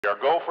We are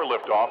go for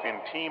liftoff in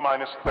T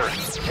minus 30.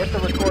 Hit the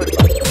record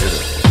button.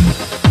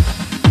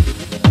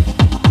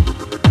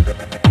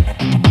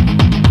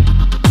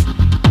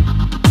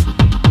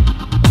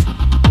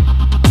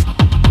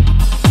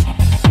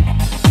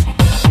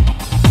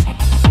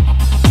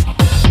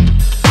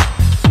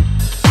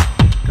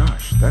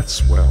 Gosh, that's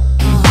swell.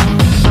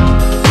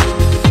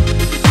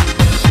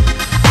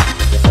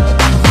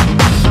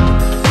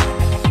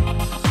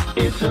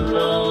 It's a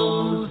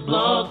Lowe's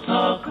Blog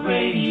Talk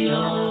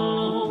Radio.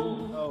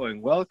 Hello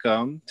and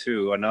welcome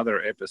to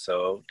another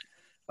episode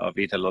of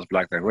Italo's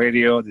Black Talk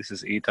Radio. This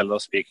is Italo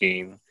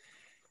speaking.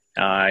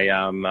 I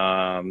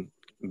am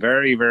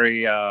very,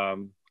 very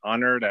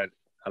honored that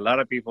a lot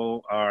of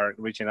people are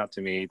reaching out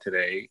to me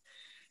today.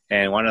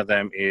 And one of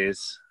them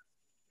is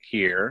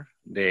here,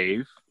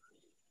 Dave.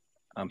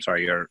 I'm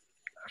sorry, I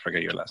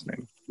forget your last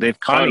name. Dave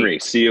Conry,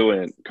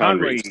 C-O-N.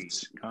 Conry.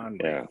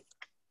 Yeah,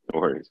 no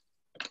worries.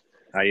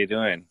 How you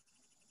doing?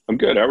 I'm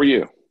good. How are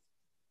you?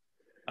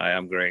 I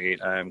am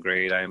great. I'm,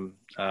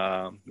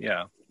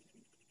 yeah.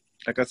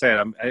 Like I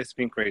said, it's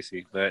been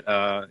crazy, but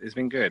it's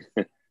been good.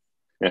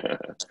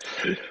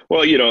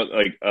 Well,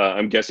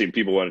 I'm guessing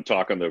people want to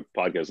talk on the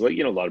podcast. Like,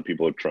 a lot of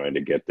people are trying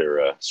to get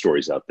their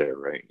stories out there,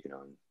 right?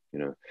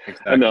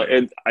 Exactly.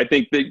 And I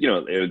think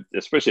that,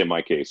 especially in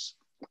my case,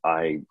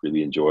 I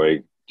really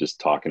enjoy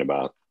just talking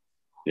about,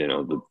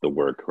 the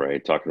work,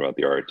 right? Talking about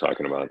the art,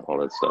 talking about all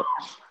that stuff.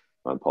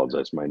 I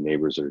apologize. My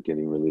neighbors are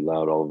getting really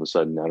loud all of a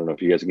sudden. I don't know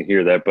if you guys can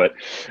hear that, but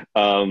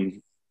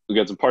we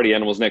got some party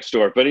animals next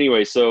door. But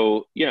anyway,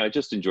 so, I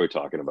just enjoy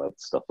talking about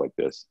stuff like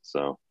this.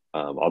 So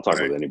I'll talk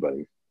with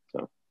anybody.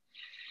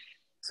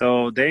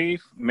 So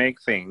Dave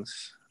Make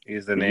Things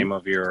is the name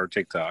of your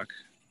TikTok.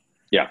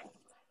 Yeah.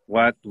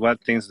 What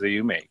things do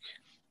you make?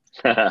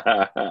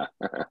 That's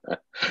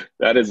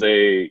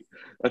a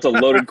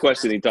loaded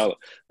question, Italo.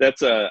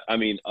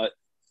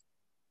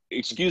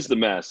 Excuse the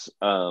mess.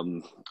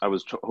 I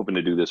was hoping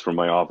to do this from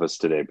my office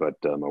today, but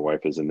my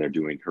wife is in there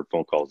doing her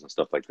phone calls and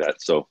stuff like that.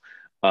 So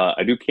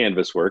I do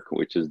canvas work,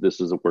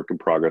 this is a work in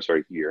progress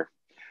right here.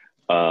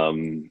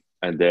 And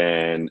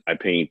then I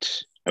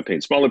paint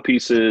smaller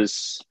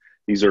pieces.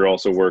 These are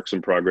also works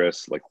in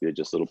progress, like they're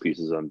just little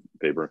pieces on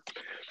paper.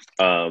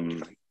 I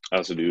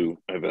have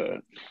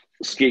a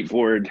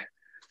skateboard.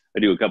 I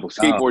do a couple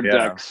skateboard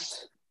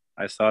decks.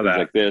 I saw that.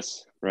 Like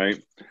this, right?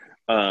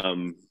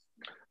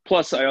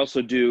 Plus, I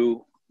also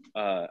do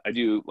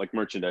like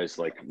merchandise,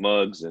 like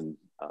mugs, and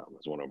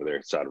there's one over there.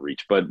 It's out of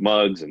reach, but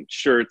mugs and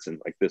shirts,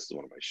 and like this is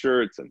one of my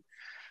shirts, and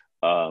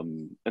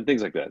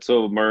things like that.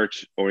 So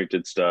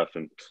merch-oriented stuff,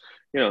 and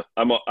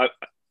I'm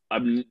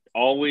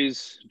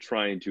always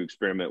trying to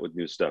experiment with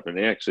new stuff. And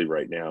actually,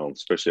 right now,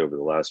 especially over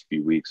the last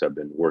few weeks, I've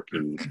been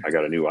working. I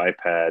got a new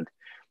iPad,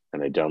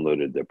 and I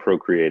downloaded the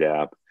Procreate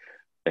app,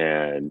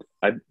 and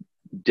I've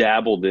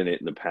dabbled in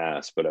it in the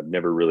past, but I've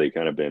never really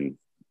kind of been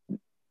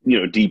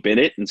deep in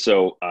it. And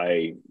so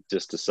I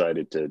just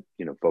decided to,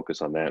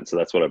 focus on that. And so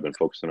that's what I've been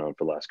focusing on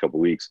for the last couple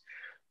of weeks.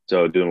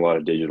 So doing a lot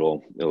of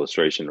digital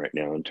illustration right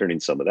now and turning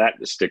some of that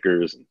into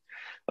stickers and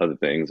other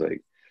things. I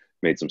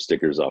made some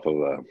stickers off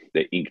of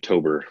the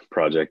Inktober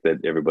project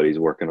that everybody's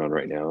working on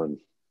right now. And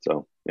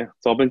so, yeah,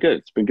 it's all been good.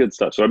 It's been good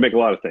stuff. So I make a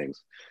lot of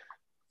things.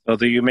 So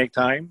do you make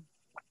time?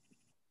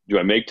 Do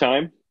I make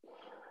time?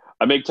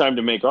 I make time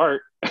to make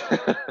art.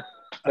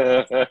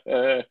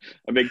 I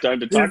make time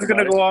to talk. This is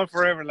gonna go on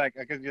forever. Like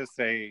I could just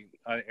say,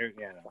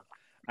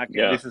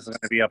 this is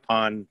gonna be a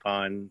pun.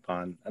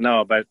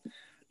 No, but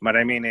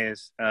I mean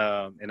is,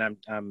 and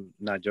I'm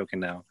not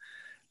joking now.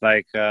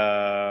 Like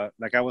I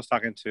was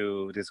talking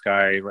to this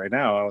guy right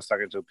now. I was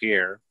talking to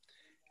Pierre,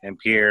 and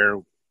Pierre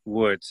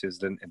Woods is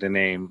the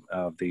name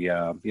of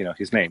the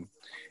his name,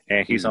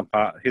 and he's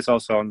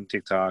also on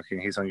TikTok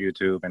and he's on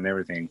YouTube and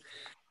everything,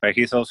 but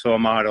he's also a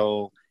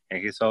model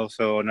and he's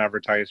also an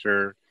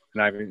advertiser.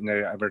 In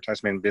the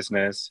advertisement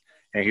business,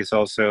 and he's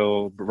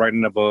also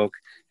writing a book,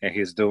 and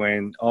he's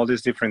doing all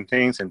these different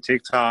things. And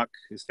TikTok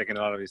is taking a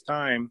lot of his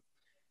time.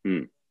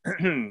 And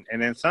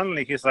then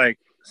suddenly he's like,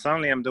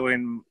 I'm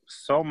doing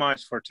so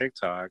much for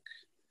TikTok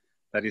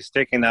that it's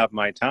taking up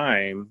my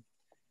time,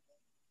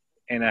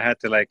 and I had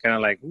to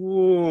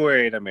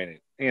wait a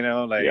minute,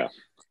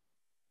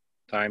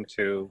 time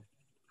to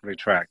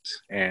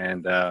retract.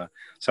 And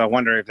so I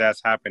wonder if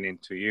that's happening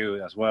to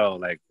you as well,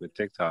 like with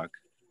TikTok.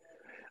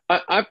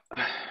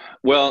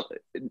 Well,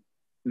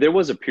 there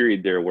was a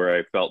period there where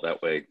I felt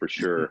that way for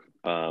sure.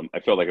 I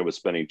felt like I was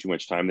spending too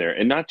much time there,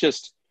 and not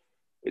just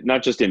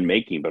in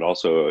making, but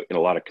also in a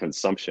lot of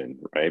consumption,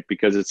 right?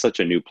 Because it's such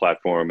a new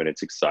platform and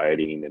it's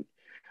exciting,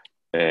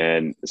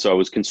 and so I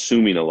was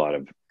consuming a lot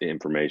of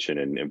information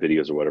and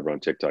videos or whatever on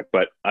TikTok.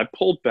 But I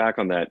pulled back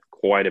on that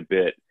quite a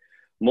bit,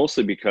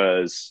 mostly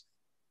because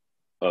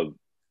of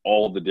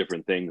all the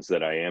different things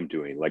that I am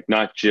doing, like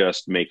not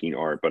just making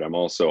art, but I'm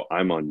on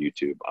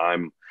YouTube.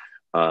 I'm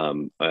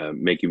going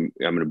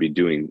to be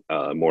doing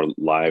more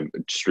live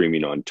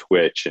streaming on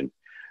Twitch,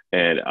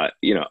 and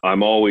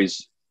I'm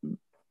always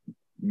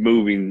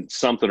moving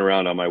something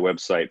around on my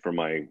website for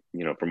my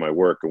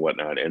work and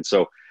whatnot. And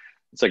so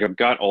it's like I've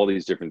got all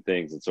these different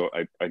things. And so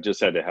I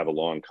just had to have a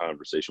long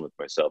conversation with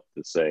myself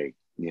to say,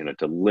 you know,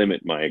 to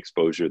limit my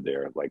exposure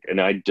there. Like, and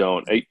I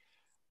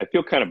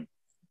feel kind of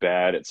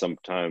bad at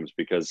sometimes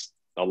because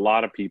a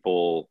lot of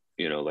people,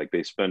 you know, like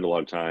they spend a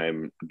lot of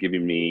time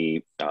giving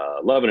me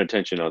love and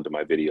attention onto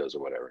my videos or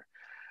whatever.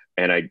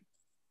 And I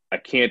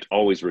can't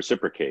always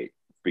reciprocate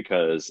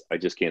because I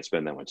just can't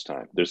spend that much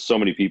time. There's so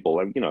many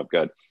people, you know, I've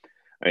got,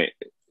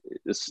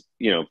 this,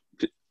 you know,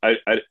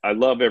 I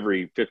love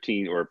every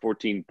 15 or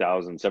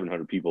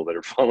 14,700 people that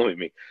are following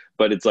me,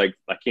 but it's like,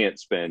 I can't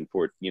spend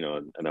you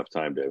know, enough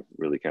time to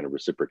really kind of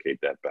reciprocate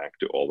that back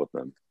to all of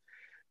them.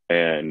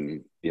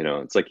 And, you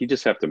know, it's like, you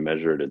just have to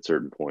measure it at a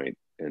certain point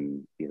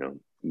and, you know,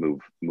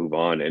 move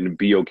on and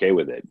be okay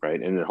with it.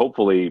 Right. And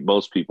hopefully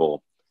most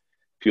people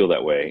feel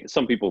that way.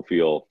 Some people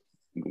will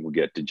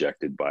get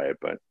dejected by it,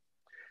 but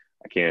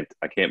I can't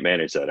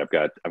manage that. I've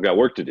got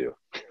work to do.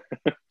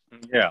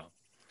 Yeah.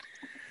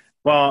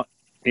 Well,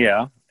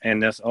 yeah.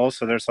 And there's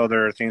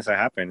other things that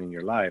happen in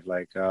your life.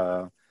 Like,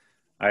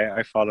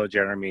 I follow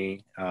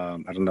Jeremy. I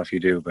don't know if you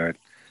do, but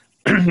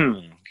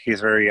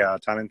he's very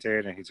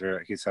talented, and he's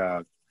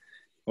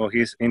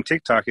in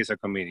TikTok, he's a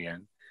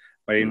comedian,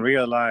 but in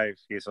real life,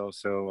 he's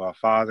also a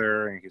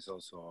father, and he's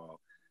also,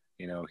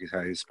 you know, he's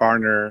his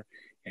partner,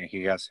 and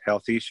he has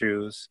health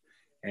issues,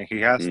 and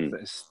he has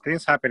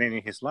things happening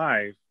in his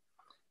life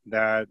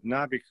that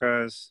not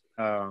because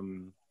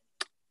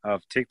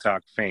of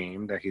TikTok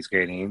fame that he's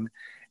getting,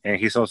 and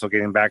he's also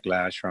getting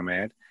backlash from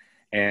it.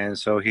 And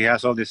so he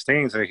has all these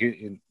things that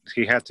he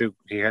had to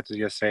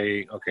just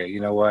say, okay,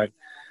 you know what?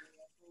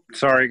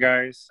 Sorry,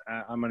 guys,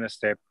 I'm gonna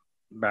step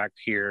back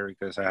here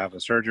because I have a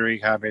surgery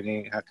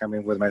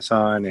coming with my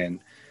son,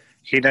 and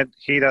he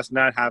does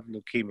not have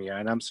leukemia.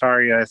 And I'm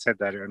sorry I said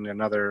that in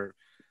another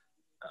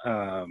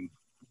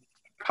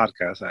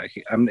podcast.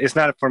 It's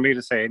not for me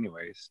to say,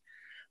 anyways.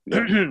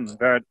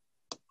 But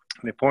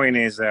the point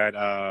is that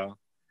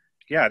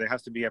yeah, there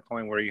has to be a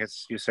point where you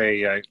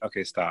say,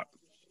 okay, stop.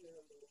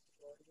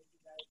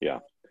 Yeah.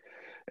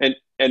 And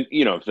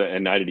you know,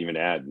 and I didn't even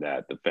add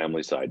that the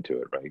family side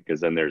to it, right? Because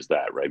then there's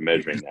that, right?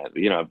 Measuring that.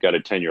 You know, I've got a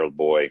 10-year-old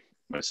boy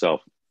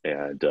myself,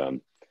 and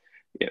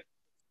yeah,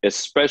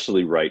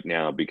 especially right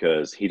now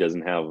because we're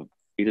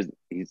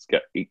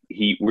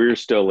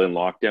still in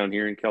lockdown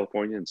here in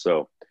California, and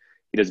so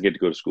he doesn't get to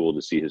go to school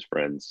to see his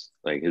friends.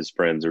 Like, his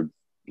friends are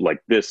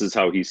like, this is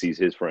how he sees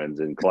his friends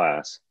in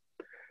class,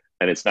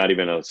 and it's not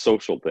even a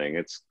social thing;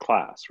 it's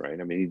class, right?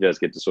 I mean, he does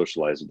get to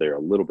socialize there a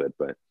little bit,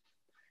 but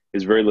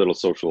there's very little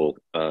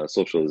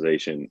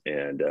socialization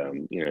and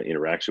you know,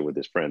 interaction with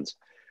his friends.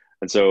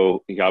 And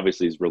so he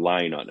obviously is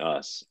relying on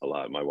us a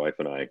lot, my wife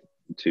and I,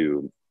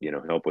 to, you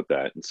know, help with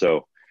that. And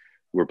so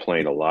we're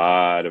playing a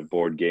lot of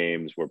board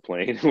games. We're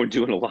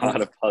doing a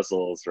lot of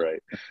puzzles,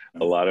 right?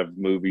 A lot of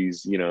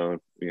movies, you know,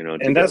 And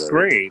together. that's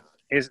great.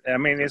 It's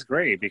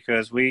great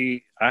because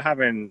I've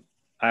been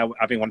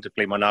wanting to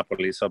play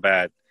Monopoly so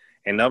bad,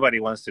 and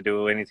nobody wants to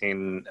do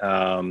anything.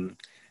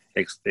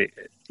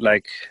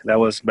 Like, that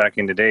was back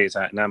in the days,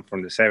 and I'm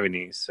from the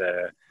 70s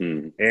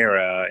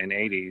era and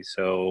 80s,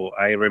 so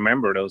I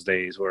remember those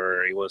days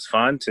where it was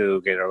fun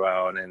to get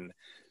around and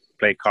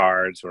play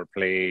cards or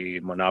play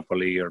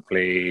Monopoly or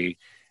play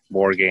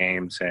board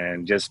games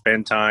and just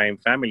spend time,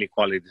 family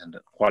quality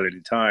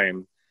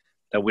time,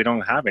 that we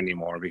don't have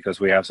anymore because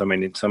we have so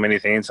many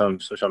things on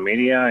social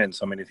media and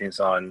so many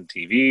things on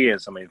TV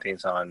and so many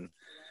things on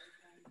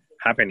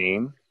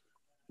happening.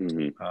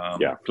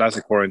 Plus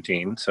the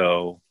quarantine.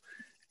 So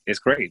it's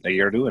great that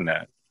you're doing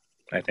that,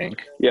 I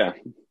think. Yeah.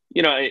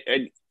 You know,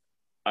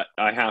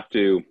 I have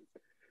to,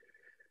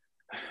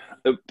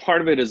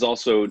 part of it is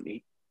also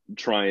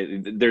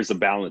there's a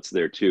balance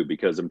there too,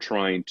 because I'm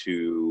trying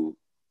to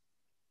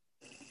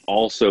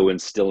also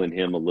instill in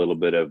him a little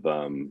bit of,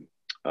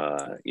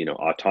 you know,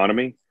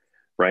 autonomy,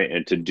 right?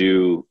 And to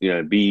do, you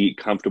know, be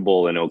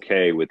comfortable and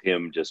okay with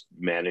him just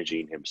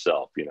managing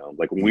himself, you know,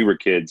 like when we were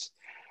kids,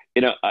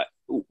 you know,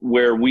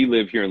 where we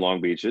live here in Long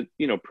Beach,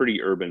 you know,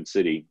 pretty urban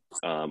city.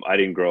 I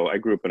grew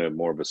up in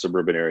more of a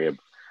suburban area.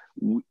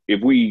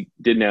 If we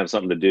didn't have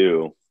something to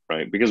do,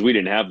 right, because we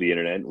didn't have the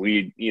internet,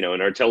 you know,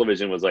 and our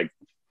television was like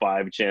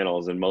 5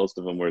 channels, and most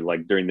of them were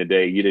like during the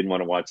day. You didn't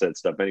want to watch that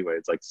stuff anyway.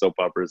 It's like soap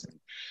operas and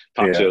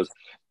talk shows,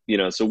 you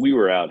know. So we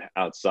were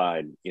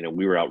outside, you know,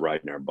 we were out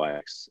riding our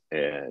bikes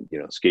and, you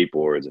know,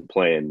 skateboards and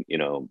playing, you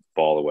know,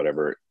 ball or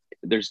whatever.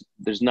 There's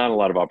not a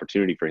lot of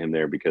opportunity for him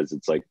there because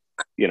it's like,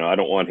 you know, I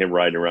don't want him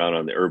riding around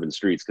on the urban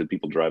streets because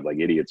people drive like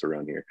idiots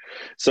around here.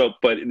 So,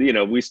 but, you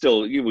know, we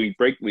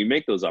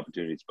make those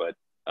opportunities, but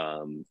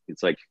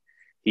it's like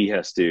he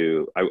has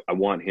to, I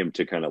want him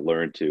to kind of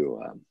learn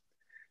to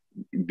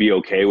be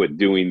okay with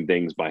doing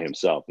things by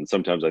himself. And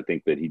sometimes I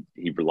think that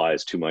he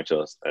relies too much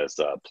as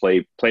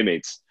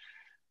playmates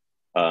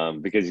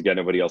because he's got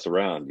nobody else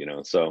around, you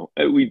know. So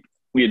we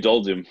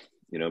indulge him,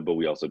 you know, but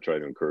we also try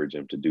to encourage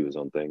him to do his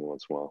own thing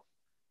once in a while.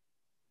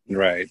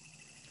 Right.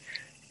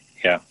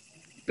 Yeah.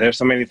 There's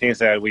so many things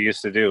that we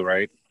used to do,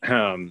 right?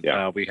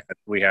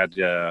 We had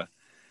to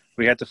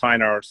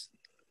find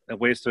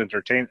ways to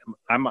entertain.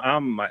 I'm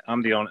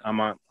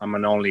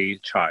an only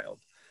child,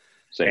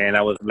 Same. and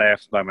I was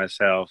left by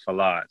myself a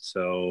lot.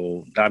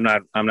 So I'm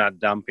not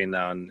dumping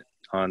on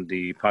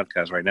the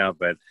podcast right now,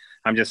 but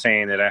I'm just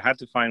saying that I had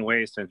to find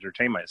ways to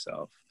entertain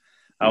myself.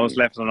 I was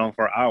left alone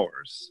for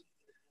hours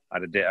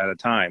at a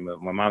time.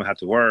 My mom had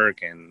to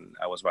work, and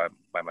I was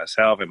by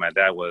myself, and my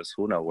dad was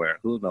who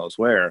knows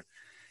where.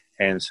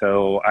 And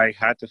so I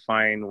had to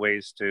find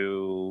ways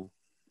to,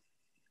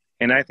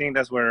 and I think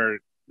that's where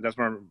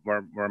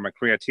my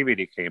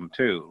creativity came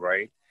too,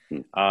 right?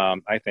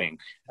 I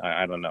think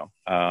I don't know.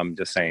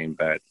 Just saying,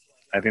 but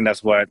I think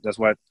that's what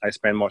I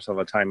spend most of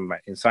the time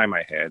inside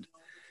my head,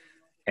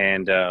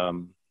 and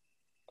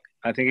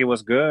I think it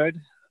was good,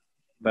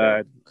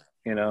 but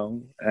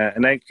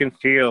and I can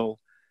feel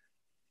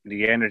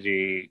the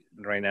energy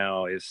right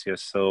now is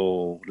just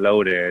so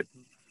loaded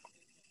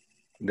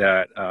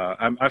that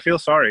I feel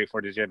sorry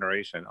for the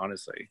generation,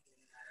 honestly.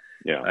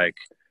 Yeah. Like,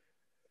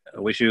 I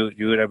wish you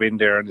would have been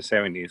there in the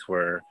 70s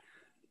where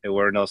there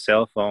were no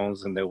cell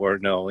phones and there were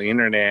no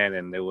internet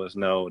and there was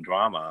no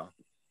drama.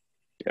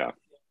 Yeah.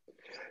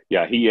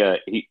 Yeah.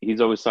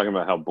 He's always talking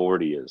about how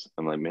bored he is.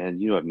 I'm like, man,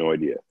 you have no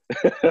idea.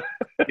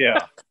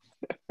 Yeah.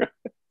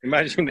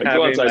 Imagine Like,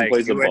 having like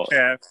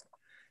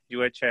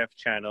UHF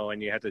channel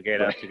and you had to get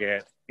up to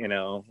get,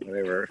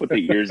 whatever. Put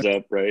the ears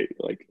up, right?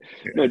 Like,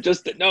 no,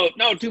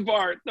 too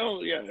far.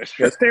 No, yeah.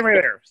 Yeah, stay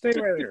right there.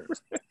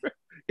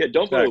 Yeah,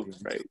 don't Exactly. move,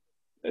 right?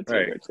 That's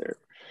right there.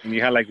 And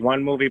you had like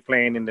one movie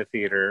playing in the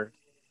theater.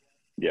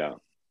 Yeah,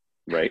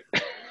 right.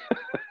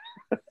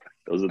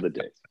 Those are the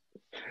days.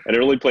 And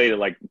it only played it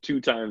like 2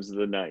 times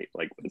the night,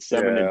 like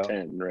 7 and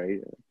 10,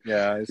 right?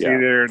 Yeah, it's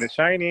either The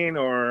Shining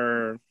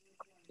or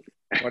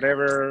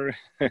whatever.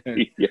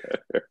 Yeah,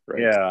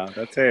 right. Yeah,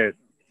 that's it.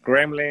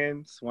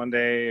 Gremlins one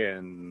day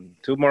and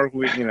 2 more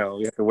weeks. You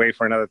have to wait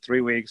for another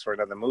 3 weeks for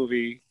another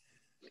movie.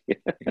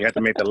 You have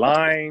to make the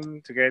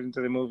line to get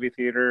into the movie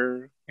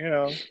theater.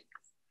 Yeah.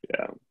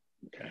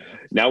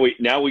 Now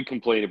we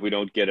complain if we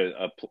don't get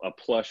a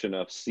plush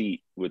enough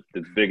seat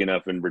that's big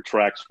enough and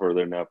retracts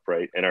further enough,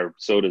 right? And our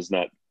soda's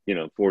not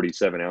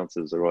 47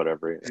 ounces or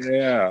whatever.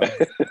 Yeah.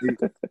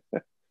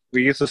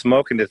 we used to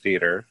smoke in the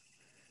theater.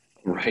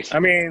 Right. I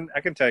mean,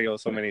 I can tell you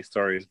so many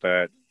stories,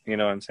 but you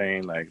know what I'm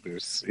saying? Like,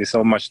 it's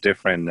so much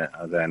different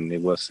than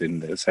it was in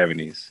the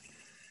 70s.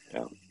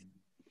 Yeah.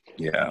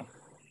 Yeah.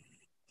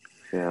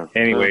 Yeah.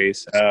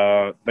 Anyways,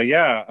 but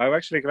yeah, I'm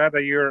actually glad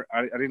that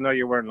I didn't know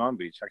you were in Long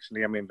Beach.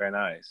 Actually, I'm in Van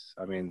Nuys.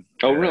 I mean.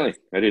 Oh, really?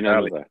 I didn't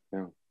know that.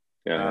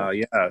 Yeah.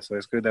 Yeah. So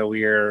it's good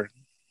that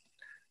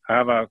I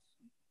have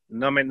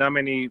not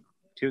many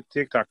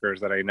TikTokers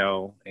that I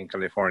know in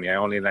California. I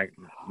only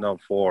know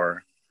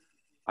 4.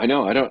 I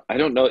know. I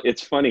don't know.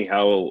 It's funny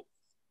how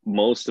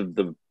most of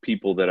the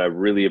people that I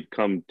really have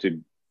come to,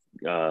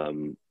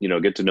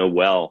 get to know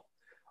well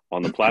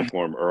on the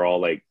platform are all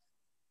like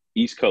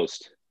East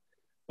Coast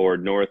or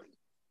North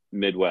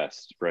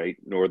Midwest, right?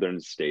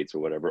 Northern states or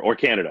whatever, or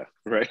Canada,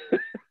 right?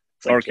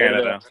 Or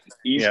Canada.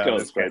 East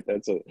Coast, right?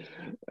 That's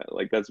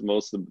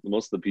most of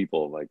the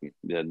people. Like,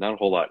 yeah, not a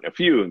whole lot. A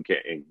few in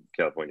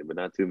California, but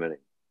not too many.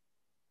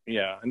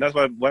 Yeah, and that's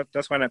what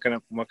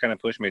kind of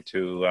pushed me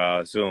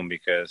to Zoom,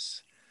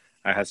 because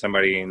I had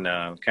somebody in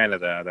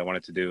Canada that I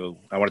wanted to do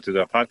a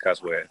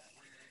podcast with,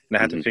 and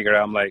I had to figure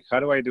out, I'm like, how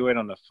do I do it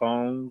on the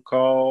phone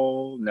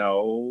call?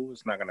 No,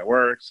 it's not going to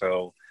work.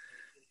 So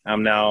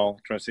I'm now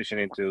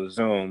transitioning to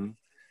Zoom,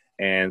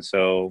 and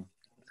so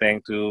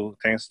thanks to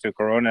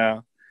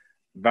coronavirus,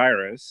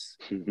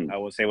 I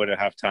was able to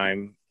have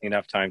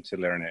enough time to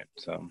learn it.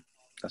 So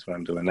that's what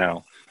I'm doing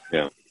now.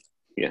 Yeah.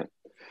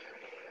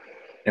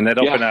 And that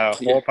opened a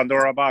whole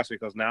Pandora box,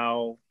 because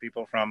now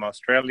people from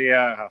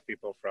Australia have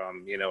people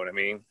from, you know what I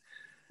mean?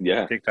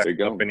 Yeah. TikTok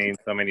opening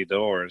so many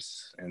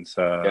doors. And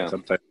so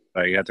sometimes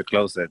you have to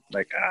close it.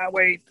 Like,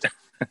 wait.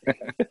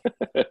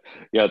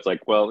 Yeah, it's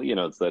like, well,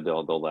 it's that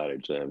old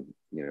adage, the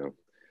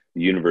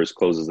universe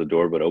closes the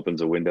door but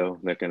opens a window,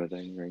 that kind of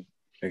thing, right?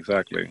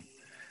 Exactly.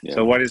 Yeah.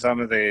 So what is some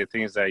of the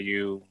things that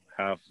you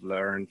have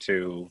learned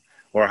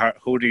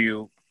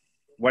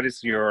what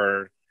is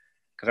your,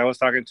 because I was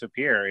talking to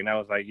Pierre and I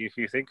was like, if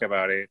you think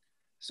about it,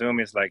 Zoom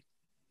is like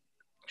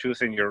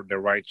choosing the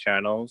right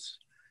channels.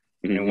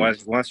 And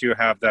once you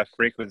have that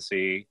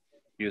frequency,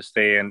 you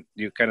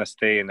kind of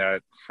stay in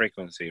that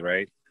frequency,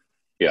 right?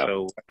 Yeah.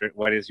 So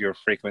what is your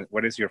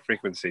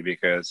frequency?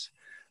 Because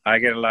I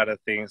get a lot of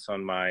things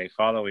on my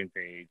following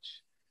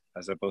page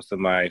as opposed to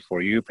my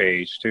For You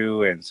page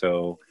too. And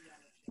so,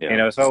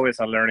 it's always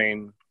a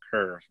learning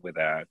curve with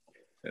that.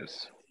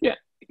 Yeah.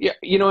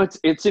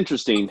 It's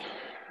interesting.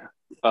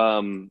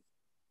 Well,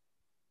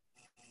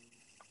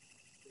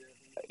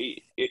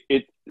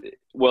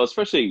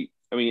 especially,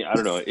 I mean, I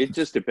don't know. It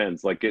just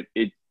depends. Like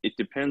it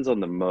depends on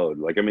the mode.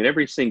 Like, I mean,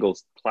 every single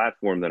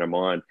platform that I'm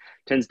on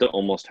tends to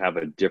almost have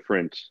a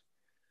different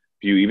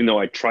view, even though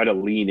I try to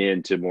lean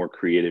into more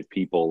creative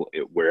people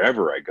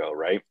wherever I go,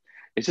 right?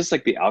 It's just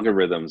like the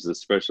algorithms,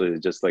 especially,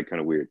 just like kind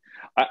of weird.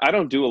 I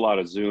don't do a lot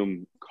of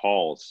Zoom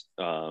calls.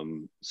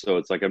 So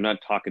it's like I'm not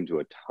talking to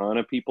a ton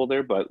of people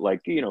there, but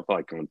like, you know,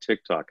 like on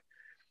TikTok,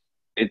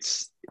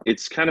 it's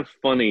kind of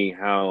funny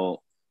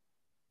how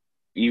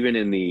even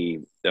in the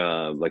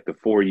like the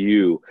For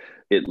You,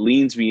 it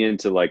leans me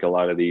into like a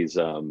lot of these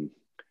kind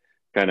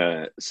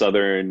of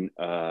southern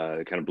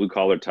kind of blue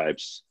collar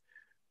types,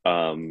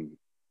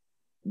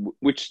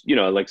 which, you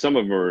know, like some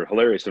of them are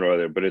hilarious and all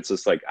that, but it's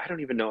just like I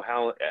don't even know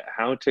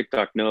how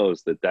TikTok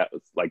knows that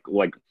was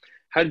like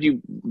how did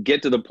you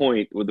get to the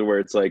point where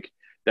it's like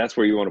that's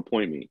where you want to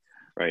point me,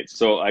 right?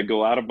 So I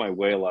go out of my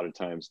way a lot of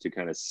times to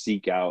kind of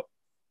seek out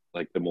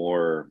like the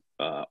more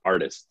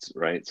artists,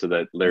 right? So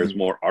that there's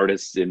more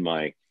artists in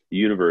my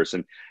universe,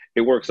 and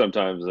it works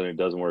sometimes and it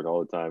doesn't work all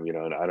the time, you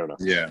know. And I don't know.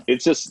 Yeah.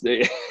 It's just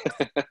the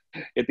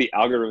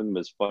algorithm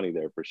is funny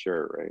there for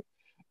sure, right?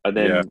 And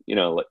then you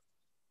know, like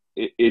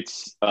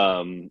it's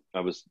I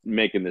was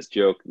making this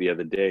joke the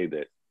other day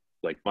that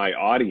like my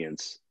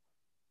audience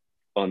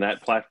on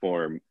that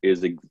platform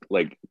is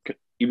like,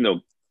 even though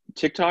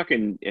TikTok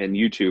and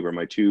YouTube are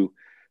my two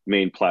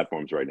main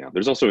platforms right now.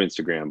 There's also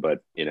Instagram,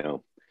 but you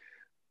know,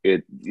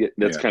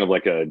 that's kind of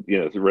like a, you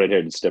know, the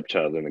redheaded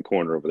stepchild in the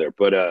corner over there.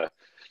 But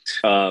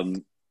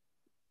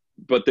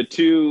but the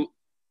two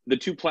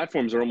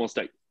platforms are almost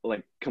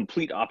like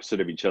complete opposite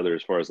of each other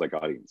as far as like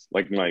audience.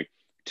 Like my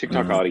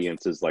TikTok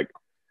audience is like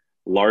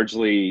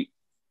largely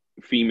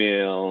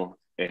female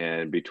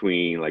and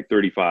between like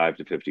 35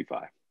 to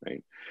 55,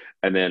 right?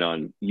 And then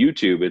on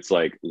YouTube, it's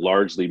like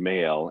largely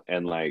male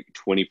and like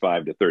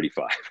 25 to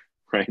 35.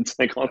 Right? It's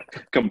like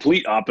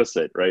complete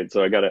opposite, right?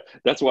 So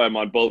that's why I'm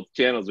on both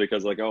channels,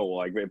 because like, oh, well,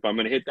 like if I'm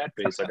going to hit that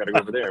base, I got to go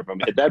over there. If I'm going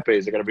to hit that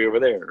base, I got to be over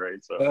there,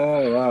 right? So.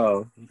 Oh,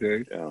 wow.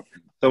 Okay. Yeah.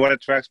 So what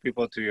attracts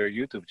people to your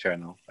YouTube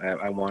channel?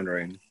 I'm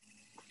wondering.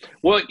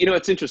 Well, you know,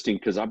 it's interesting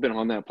because I've been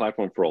on that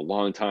platform for a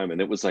long time, and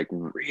it was like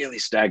really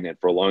stagnant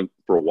for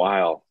a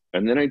while.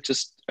 And then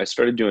I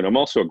started doing, I'm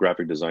also a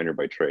graphic designer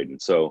by trade. And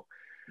so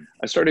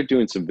I started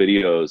doing some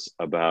videos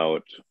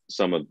about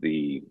some of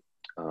the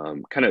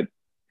kind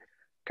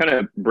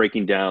of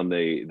breaking down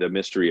the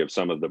mystery of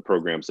some of the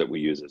programs that we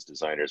use as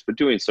designers, but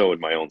doing so in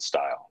my own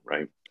style,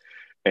 right?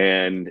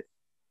 And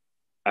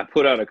I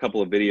put out a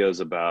couple of videos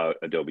about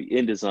Adobe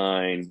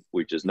InDesign,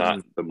 which is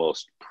not the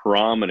most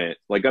prominent.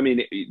 Like, I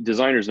mean,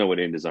 designers know what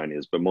InDesign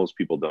is, but most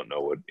people don't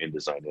know what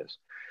InDesign is.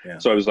 Yeah.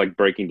 So I was like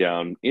breaking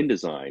down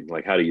InDesign,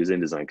 like how to use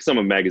InDesign. Because I'm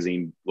a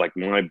magazine, like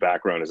my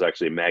background is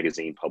actually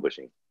magazine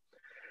publishing.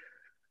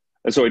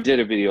 And so I did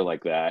a video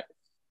like that,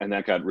 and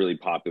that got really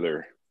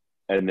popular.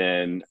 And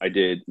then I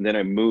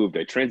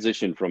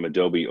transitioned from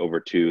Adobe over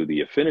to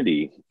the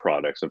Affinity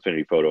products,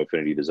 Affinity Photo,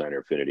 Affinity Designer,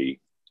 Affinity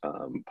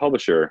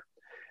Publisher.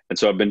 And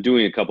so I've been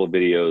doing a couple of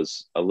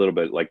videos, a little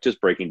bit like just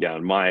breaking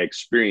down my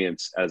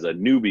experience as a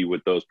newbie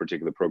with those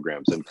particular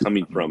programs, and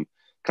coming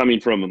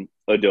from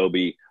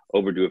Adobe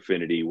over to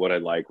Affinity, what I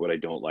like, what I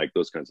don't like,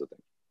 those kinds of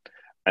things.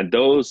 And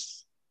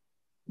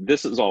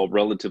this is all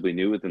relatively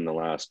new within the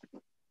last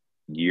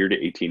year to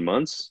 18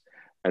 months.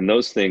 And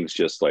those things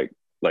just I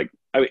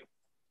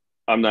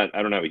mean,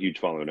 I don't have a huge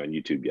following on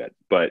YouTube yet,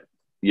 but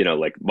you know,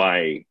 like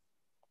my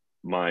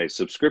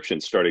subscription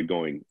started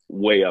going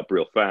way up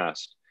real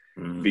fast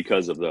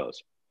because of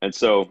those. And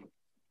so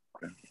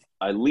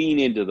I lean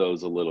into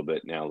those a little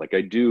bit now. Like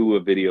I do a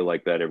video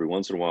like that every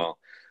once in a while,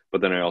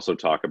 but then I also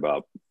talk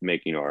about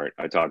making art.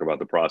 I talk about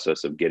the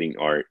process of getting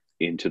art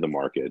into the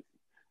market,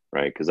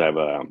 right? Because I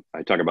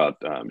talk about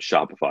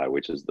Shopify,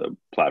 which is the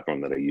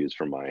platform that I use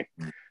for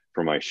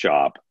my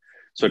shop.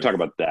 So I talk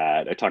about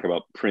that. I talk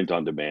about print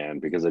on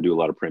demand, because I do a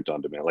lot of print on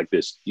demand. Like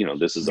this, you know,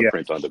 this is a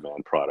print on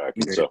demand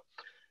product. And so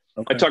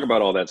I talk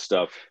about all that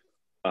stuff.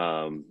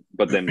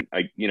 But then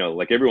I, you know,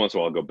 like every once in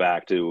a while I'll go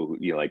back to,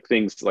 you know, like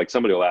things like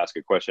somebody will ask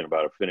a question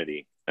about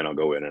Affinity, and I'll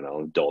go in and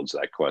I'll indulge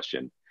that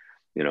question,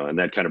 you know, and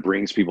that kind of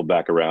brings people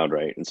back around.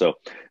 Right. And so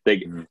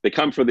they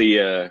come for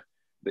they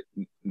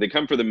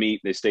come for the meat,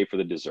 they stay for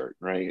the dessert,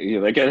 right? You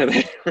know, that kind of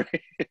thing,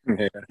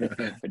 right?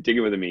 I dig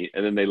it with the meat,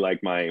 and then they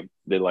like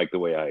the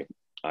way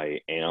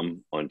I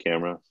am on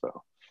camera.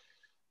 So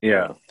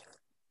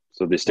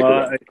so they stick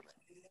around.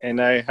 And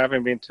I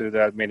haven't been to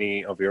that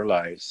many of your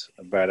lives,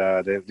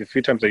 but the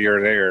few times that you're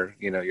there,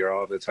 you know, you're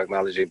always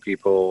acknowledging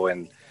people,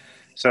 and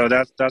so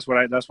that's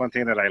one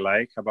thing that I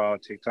like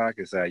about TikTok,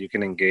 is that you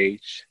can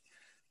engage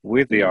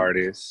with the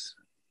artists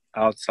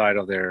outside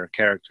of their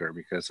character,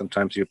 because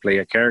sometimes you play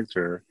a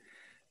character,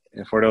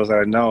 and for those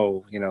that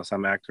know, you know,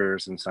 some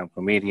actors and some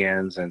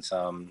comedians and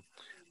some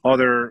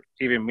other,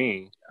 even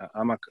me,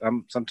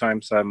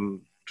 sometimes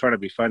I'm trying to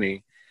be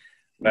funny,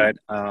 but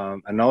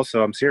and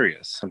also I'm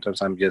serious.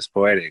 Sometimes I'm just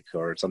poetic,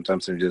 or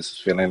sometimes I'm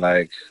just feeling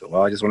like,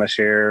 well, I just want to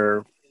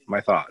share my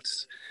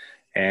thoughts.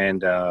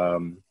 And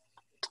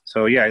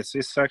so yeah,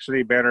 it's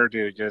actually better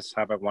to just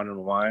have a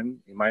one-on-one,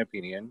 in my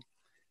opinion,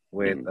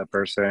 with a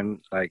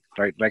person like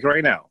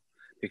right now,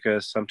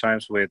 because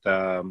sometimes with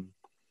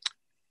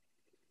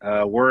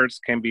words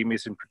can be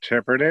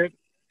misinterpreted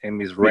and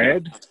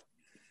misread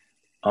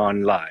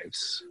on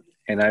lives,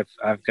 and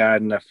I've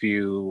gotten a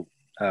few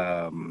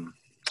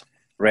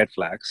red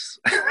flags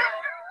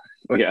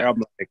Yeah.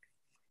 I'm like,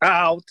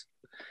 out.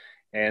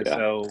 And Yeah.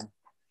 so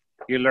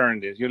you learn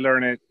this. You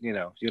learn it, you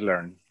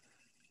learn.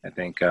 I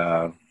think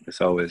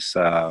it's always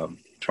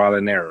trial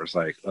and error. It's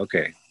like,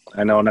 okay,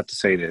 I know not to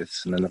say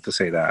this and not to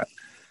say that.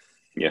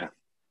 Yeah.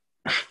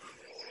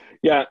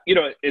 Yeah.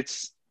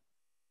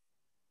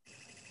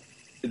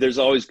 There's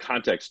always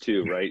context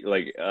too, right?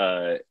 Like,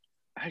 I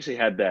actually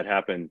had that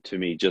happen to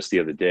me just the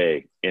other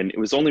day. And it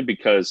was only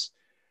because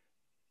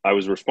I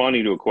was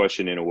responding to a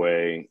question in a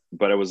way,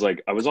 but I was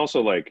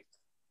also like,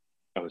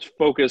 I was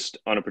focused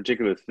on a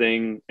particular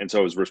thing. And so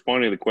I was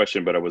responding to the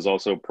question, but I was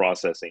also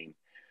processing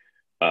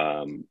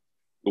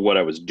what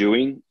I was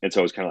doing. And so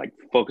I was kind of like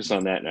focused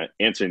on that and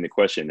answering the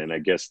question. And I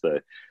guess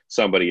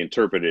somebody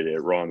interpreted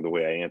it wrong the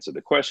way I answered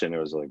the question. I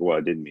was like, well,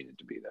 I didn't mean it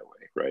to be that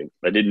way, right?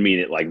 I didn't mean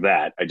it like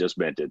that. I just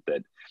meant it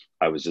that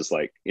I was just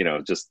like,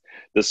 just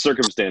the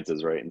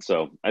circumstances, right? And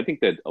so I think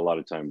that a lot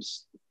of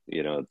times,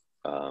 I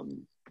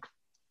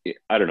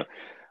don't know.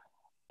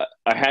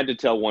 I had to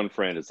tell one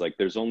friend, it's like,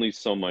 there's only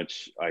so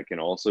much I can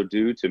also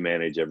do to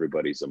manage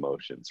everybody's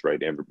emotions,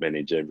 right? And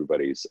manage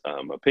everybody's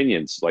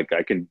opinions. Like,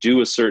 I can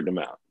do a certain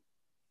amount.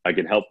 I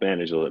can help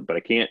manage it, but I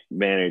can't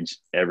manage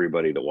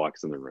everybody that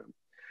walks in the room,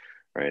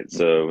 right?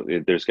 So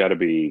there's got to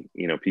be,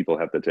 people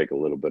have to take a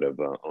little bit of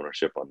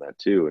ownership on that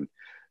too,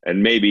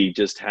 and maybe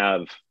just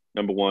have,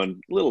 number one,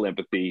 a little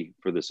empathy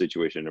for the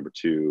situation. Number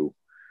two,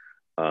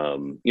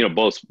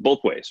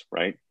 both ways,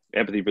 right?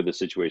 Empathy for the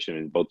situation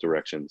in both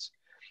directions,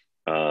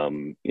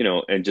 and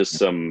just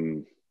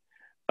some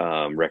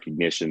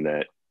recognition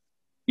that,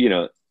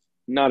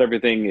 not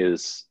everything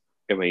is.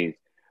 I mean,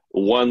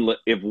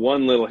 if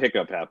one little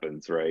hiccup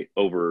happens, right,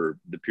 over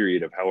the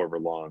period of however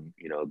long,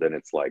 then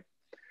it's like,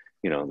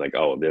 like,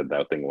 oh,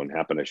 that thing won't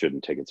happen, I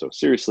shouldn't take it so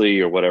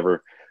seriously or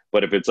whatever.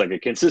 But if it's like a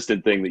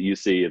consistent thing that you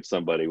see of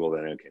somebody, well,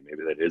 then, okay,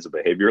 maybe that is a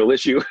behavioral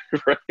issue,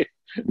 right?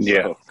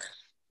 Yeah.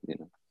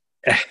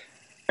 So,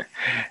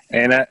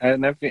 and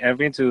I've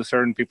been to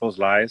certain people's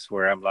lives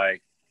where I'm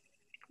like,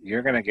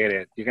 you're going to get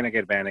it. You're going to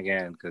get banned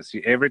again. Because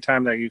every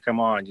time that you come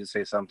on, you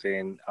say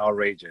something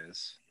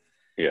outrageous.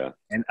 Yeah.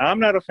 And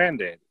I'm not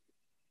offended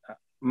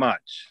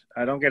much.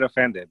 I don't get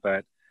offended,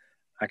 but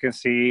I can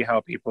see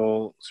how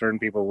certain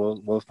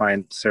people will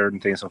find certain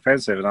things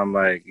offensive. And I'm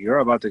like, you're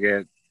about to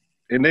get,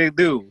 and they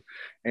do.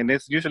 And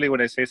it's usually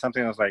when I say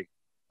something, I was like,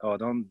 oh,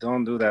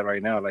 don't do that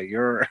right now. Like,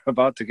 you're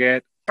about to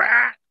get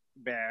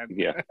banned.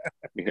 Yeah.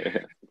 Yeah.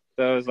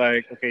 So it's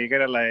like, okay, you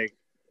gotta like,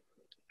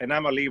 and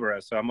I'm a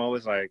Libra, so I'm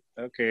always like,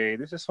 okay,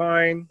 this is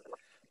fine.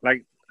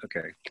 Like,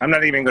 okay, I'm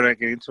not even gonna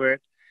get into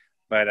it.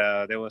 But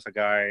there was a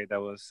guy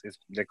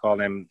they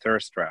called him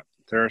thirst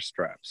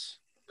traps.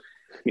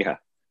 Yeah.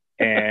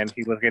 And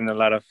he was getting a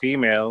lot of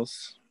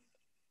females,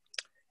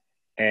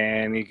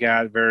 and he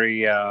got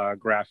very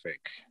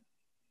graphic.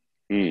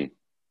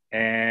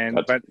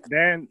 But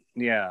then,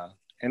 yeah,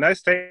 and I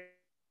stayed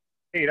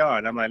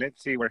on. I'm like,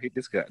 let's see where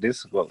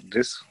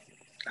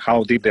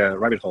how deep the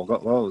rabbit hole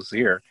goes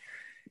here.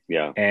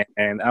 Yeah.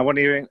 And I'm not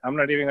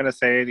even gonna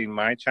say it in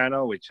my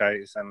channel, which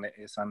is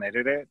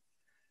unedited.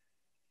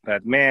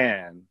 But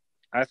man,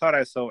 I thought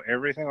I saw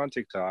everything on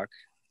TikTok.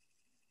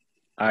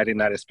 I did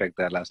not expect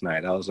that last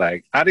night. I was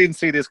like, I didn't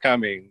see this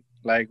coming.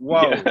 Like,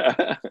 whoa,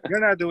 you're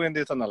not doing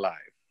this on the live.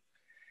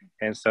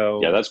 And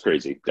so, yeah, that's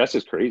crazy. That's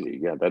just crazy.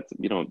 Yeah, that's,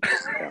 you don't.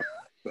 Yeah.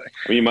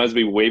 I mean, you might as well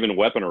be waving a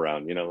weapon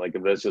around. Like,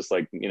 if that's just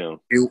like,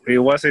 it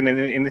wasn't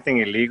anything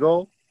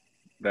illegal,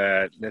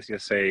 but let's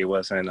just say it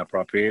wasn't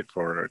appropriate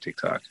for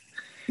TikTok.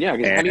 Yeah,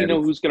 because how do you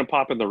know who's going to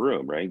pop in the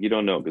room, right? You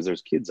don't know, because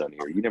there's kids on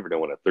here. You never know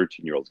when a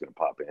 13-year-old's going to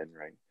pop in,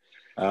 right?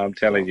 I'm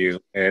telling you.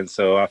 And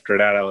so after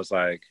that, I was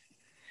like,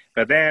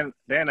 but then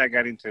I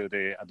got into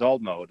the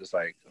adult mode. It's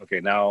like,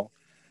 okay, now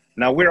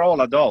we're all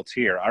adults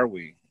here, are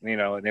we?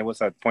 And there was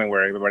a point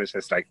where everybody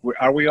says, like,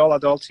 are we all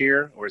adults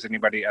here, or is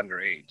anybody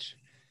underage?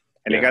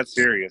 And it got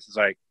serious. It's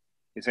like,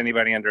 is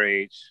anybody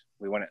underage?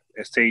 We want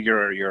to state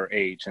your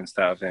age and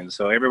stuff. And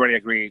so everybody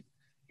agreed,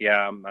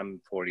 yeah, I'm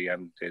 40.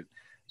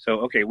 So,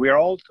 okay, we're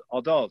all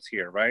adults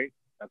here, right?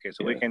 Okay,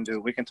 so we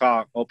can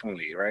talk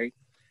openly, right?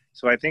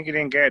 So I think he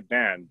didn't get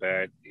banned,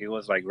 but he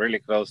was like really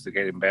close to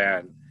getting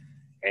banned.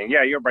 And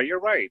yeah, you're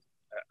right.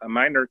 A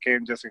minor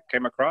came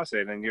across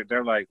it, and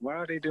they're like, what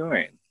are they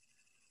doing?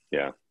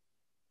 Yeah.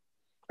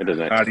 It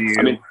doesn't. How do you?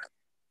 I mean,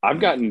 I've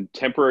gotten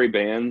temporary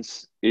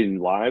bans in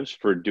lives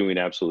for doing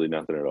absolutely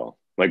nothing at all.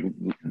 Like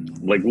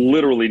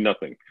literally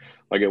nothing.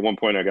 Like at one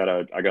point I got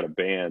a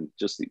ban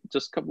just a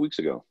couple weeks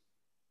ago.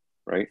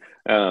 Right.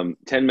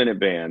 10-minute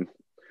ban.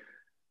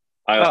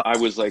 I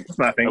was like,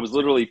 nothing. I was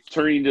literally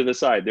turning to the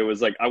side. There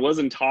was like, I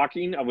wasn't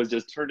talking. I was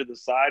just turned to the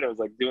side. I was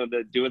like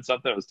doing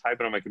something. I was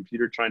typing on my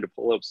computer, trying to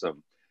pull up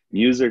some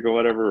music or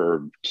whatever,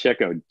 or check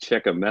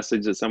a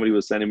message that somebody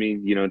was sending me,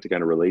 to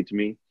kind of relate to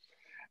me.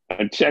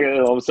 And check it,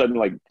 all of a sudden,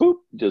 like, boop,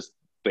 just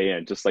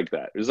banned, just like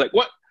that. It was like,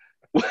 what?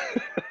 What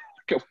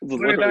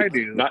did I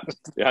do?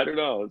 I don't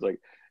know. It's like,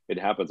 it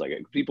happens. Like,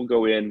 people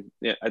go in.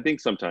 Yeah, I think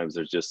sometimes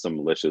there's just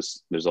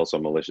there's also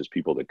malicious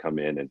people that come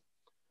in and,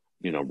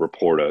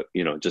 report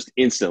just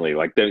instantly.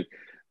 Like,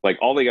 Like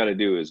all they got to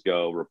do is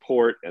go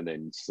report and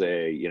then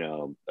say,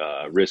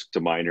 risk to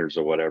minors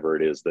or whatever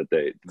it is that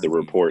the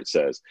report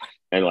says.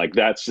 And like,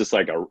 that's just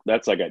like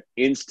that's like an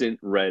instant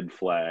red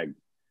flag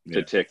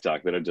to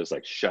TikTok that are just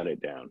like, shut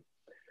it down.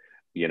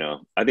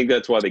 I think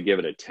that's why they give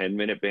it a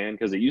 10-minute ban,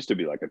 because it used to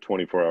be like a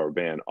 24-hour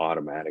ban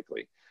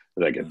automatically,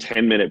 like a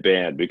 10-minute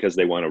ban, because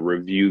they want to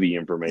review the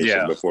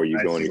information before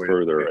you go any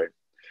further. Right.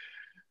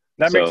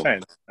 That makes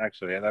sense.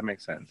 Actually, that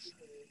makes sense.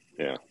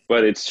 Yeah,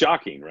 but it's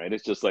shocking, right?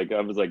 It's just like I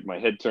was like, my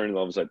head turned, and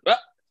all of a sudden,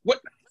 what?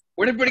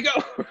 Where'd everybody go?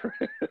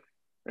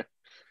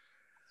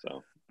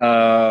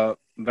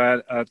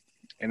 But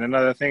and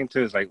another thing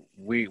too is like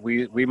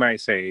we might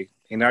say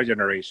in our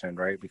generation,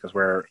 right? Because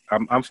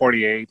I'm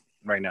 48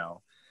 right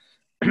now.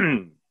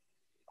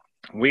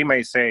 We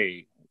may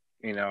say,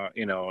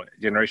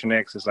 Generation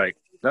X is like,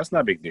 that's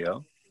not a big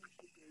deal.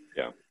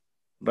 Yeah.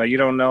 But you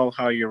don't know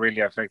how you're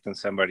really affecting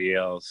somebody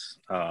else,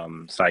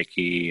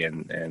 psyche,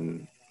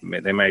 and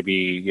they might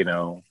be,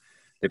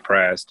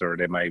 depressed, or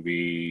they might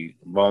be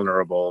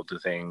vulnerable to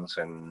things,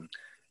 and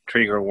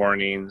trigger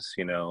warnings,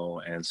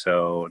 and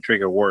so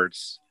trigger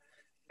words.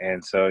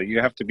 And so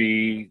you have to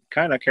be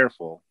kind of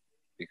careful,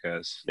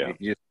 because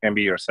you can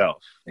be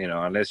yourself,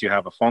 unless you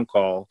have a phone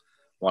call,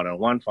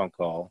 one-on-one phone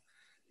call,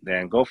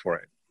 then go for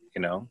it,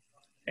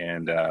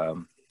 and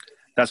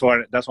that's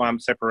why I'm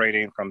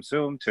separating from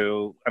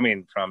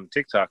from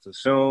TikTok to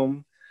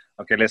Zoom.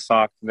 Okay, let's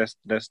talk. Let's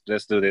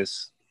do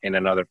this in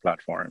another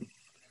platform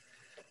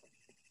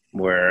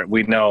where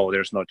we know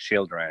there's no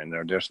children,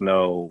 or there's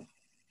no,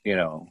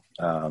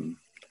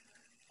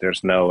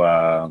 there's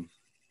no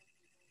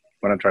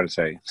what I'm trying to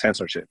say,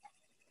 censorship.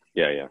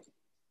 Yeah.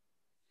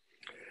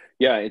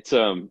 It's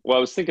well, I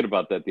was thinking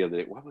about that the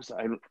other day.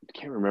 I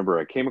can't remember.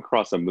 I came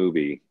across a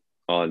movie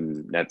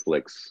on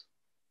Netflix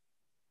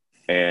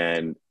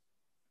and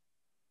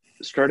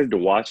started to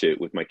watch it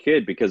with my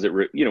kid, because it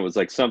was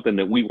like something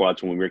that we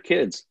watched when we were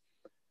kids.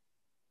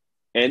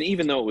 And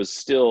even though it was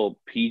still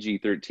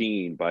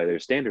PG-13 by their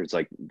standards,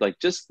 like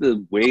just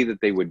the way that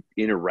they would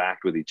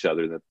interact with each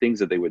other, the things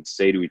that they would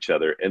say to each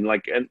other, and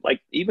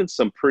even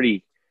some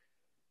pretty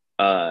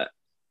kind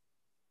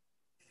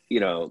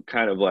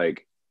of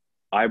like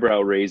eyebrow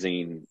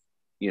raising,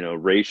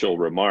 racial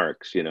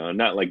remarks,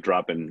 not like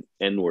dropping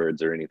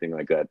N-words or anything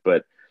like that.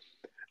 But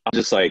I'm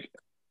just like,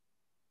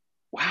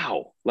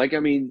 wow. Like, I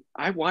mean,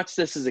 I watched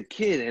this as a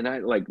kid, and I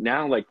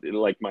now my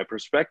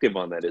perspective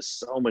on that is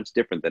so much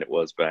different than it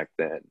was back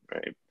then.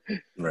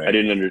 Right. I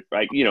didn't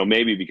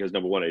maybe because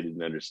number one, I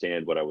didn't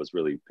understand what I was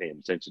really paying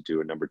attention to.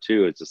 And number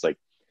two, it's just like,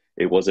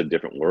 it was a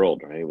different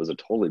world, right? It was a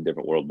totally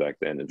different world back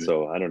then. And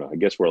so I don't know, I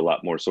guess we're a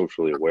lot more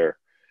socially aware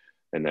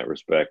in that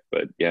respect.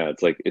 But yeah,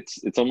 it's like,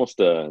 it's almost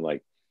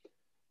like,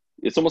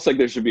 it's almost like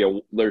there should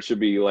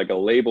be like a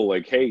label,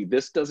 like, hey,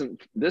 this doesn't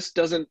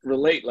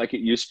relate like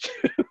it used to.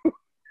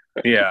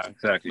 Yeah,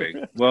 exactly.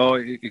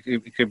 Well,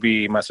 it could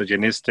be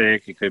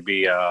misogynistic. It could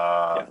be,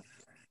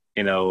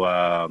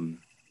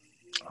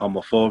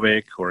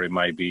 homophobic, or it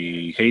might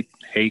be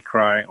hate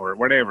crime, or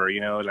whatever.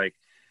 Like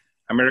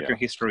American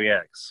History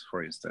X,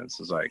 for instance,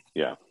 is like,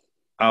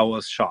 I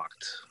was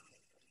shocked.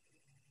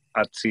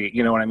 I'd see,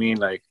 you know what I mean,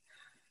 like,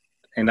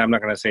 and I'm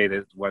not gonna say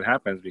that what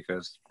happens,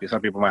 because some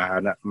people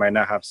might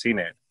not have seen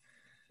it.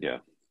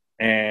 Yeah,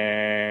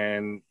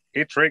 and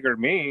it triggered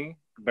me.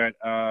 But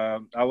I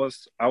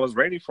was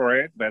ready for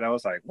it, but I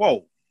was like,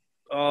 whoa,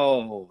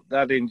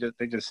 that didn't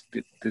they just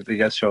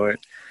show it,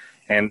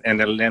 and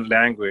the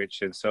language.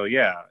 And so,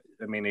 I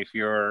mean, if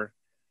you're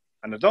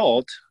an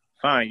adult,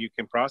 fine, you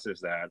can process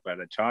that, but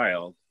a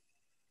child.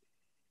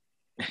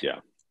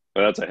 Yeah,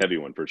 well, that's a heavy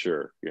one for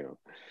sure,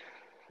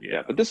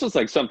 Yeah, but this was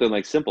like something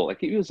like simple,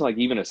 like it was like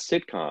even a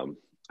sitcom.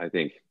 I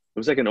think it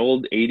was like an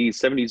old 80s,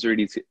 70s or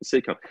 80s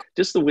sitcom.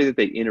 Just the way that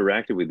they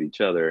interacted with each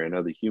other and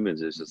other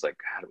humans is just like,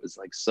 God, it was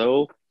like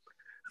so,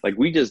 like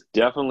we just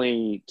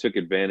definitely took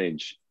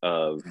advantage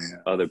of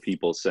other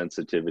people's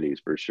sensitivities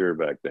for sure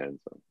back then.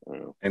 So I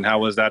don't know. And how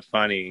was that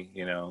funny?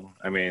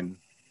 I mean,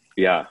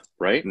 yeah,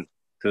 right.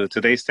 To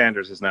today's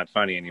standards, it's not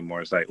funny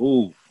anymore. It's like,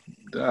 that's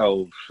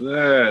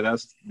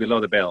below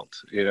the belt,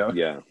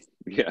 Yeah,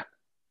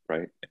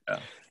 right.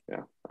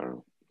 Yeah, I don't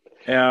know.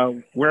 Yeah,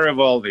 we're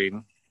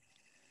evolving,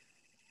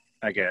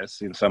 I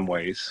guess, in some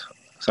ways.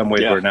 Some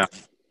ways we're not.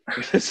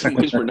 Some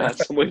ways we're not.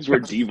 Some ways we're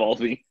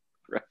devolving.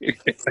 Right.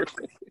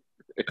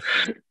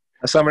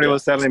 Somebody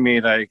was telling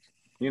me, like,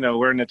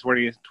 we're in the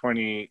 20th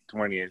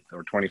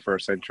or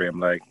 21st century. I'm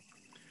like,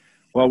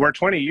 well, we're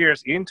 20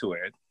 years into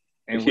it,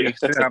 and we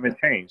still haven't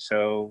changed.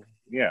 So,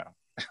 yeah.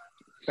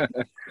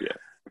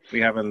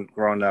 We haven't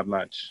grown that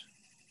much.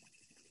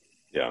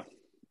 Yeah,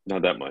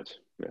 not that much.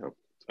 Yeah.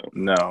 So.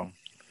 No.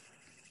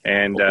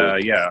 And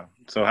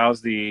so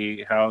how's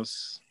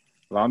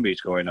Long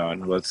Beach going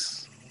on?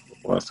 What's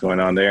going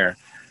on there?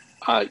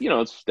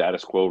 It's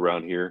status quo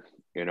around here.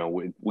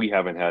 We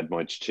haven't had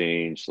much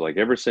change. Like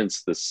ever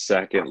since the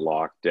second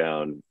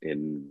lockdown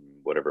in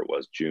whatever it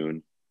was,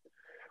 June,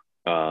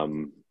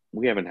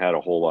 we haven't had a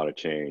whole lot of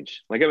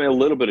change. Like, I mean, a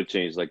little bit of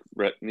change. Like,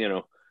 things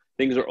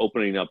things are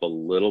opening up a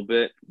little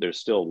bit. There's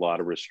still a lot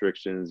of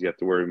restrictions. You have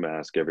to wear a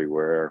mask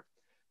everywhere.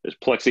 There's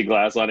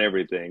plexiglass on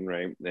everything,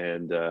 right?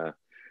 And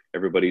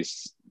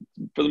everybody's,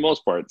 for the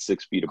most part,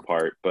 6 feet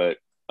apart. But,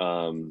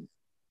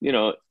 you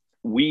know,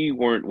 we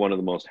weren't one of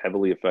the most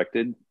heavily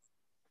affected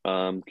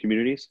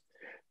communities,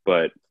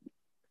 but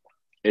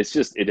it's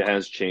just, it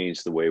has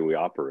changed the way we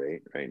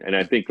operate, right? And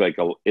I think like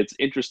it's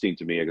interesting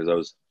to me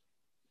because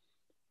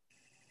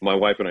my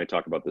wife and I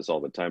talk about this all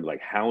the time. Like,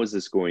 how is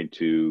this going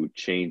to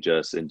change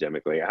us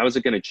endemically? How is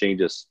it going to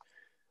change us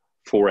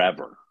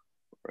forever,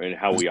 right?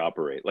 How we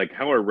operate? Like,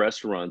 how are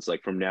restaurants,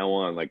 like from now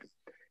on, like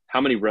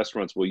how many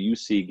restaurants will you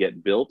see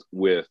get built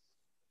with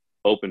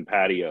open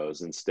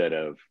patios instead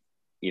of,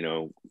 you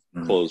know,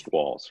 closed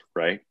walls,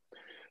 right?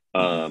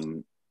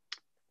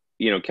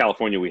 You know,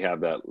 California, we have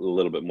that a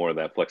little bit more of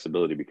that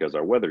flexibility because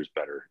our weather's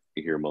better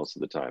here most of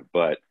the time.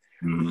 But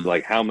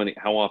like, how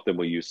often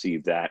will you see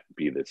that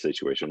be the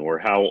situation, or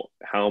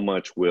how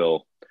much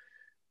will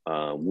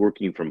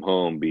working from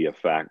home be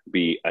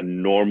a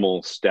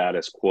normal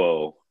status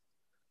quo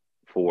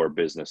for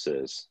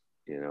businesses?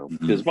 You know,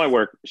 because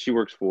she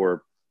works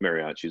for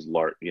Marriott. She's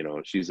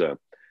she's a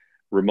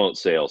remote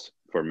sales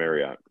for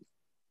Marriott.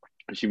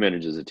 She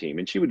manages a team,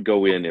 and she would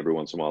go in every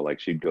once in a while. Like,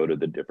 she'd go to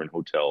the different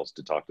hotels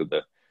to talk to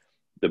the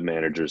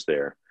managers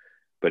there.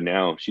 But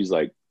now she's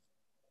like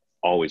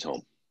always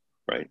home,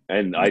 right?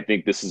 And I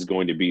think this is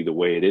going to be the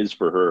way it is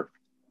for her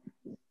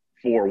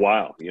for a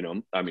while. You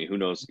know, I mean, who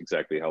knows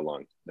exactly how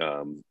long?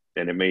 And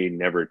it may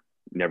never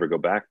go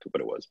back to what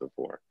it was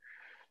before.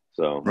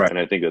 So, right. And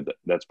I think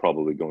that's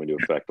probably going to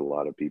affect a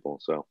lot of people.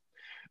 So,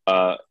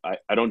 I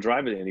don't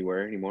drive it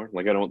anywhere anymore.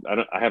 Like,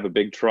 I have a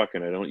big truck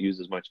and I don't use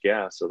as much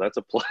gas. So that's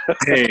a plus.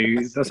 Hey,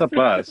 that's a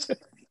plus.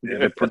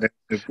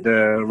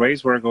 The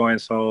rates were going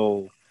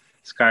so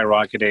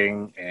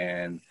skyrocketing,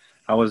 and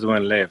I was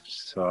doing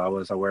lifts, so I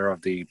was aware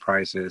of the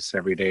prices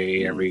every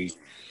day,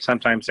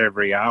 sometimes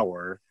every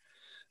hour.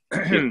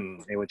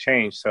 It would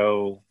change.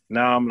 So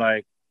now I'm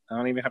like, I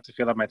don't even have to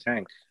fill up my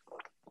tank.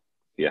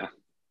 Yeah.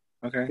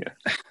 Okay.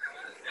 Yeah.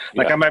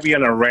 Like, I might be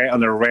on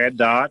a red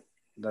dot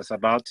that's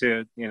about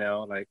to, you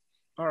know, like,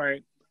 all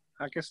right,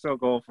 I can still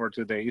go for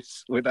 2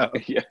 days without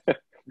going to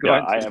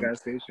the gas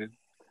station.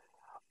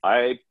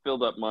 I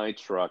filled up my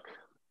truck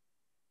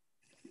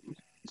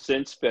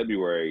since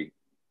February,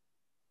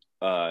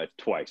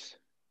 twice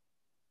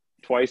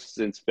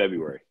since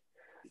February.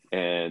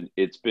 And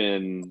it's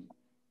been,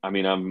 I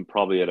mean, I'm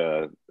probably at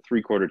a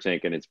 3/4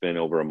 tank, and it's been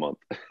over a month.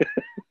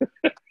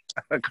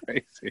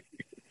 Crazy.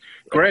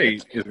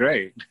 Great. It's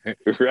great.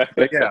 Right.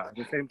 But yeah, at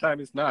the same time,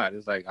 it's not.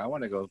 It's like, I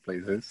want to go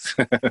places.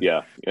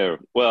 Yeah.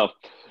 Well,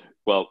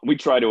 we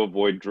try to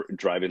avoid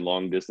driving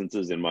long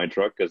distances in my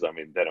truck, because I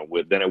mean,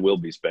 then I will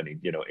be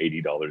spending, you know,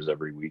 $80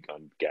 every week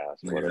on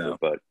gas or whatever.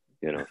 But,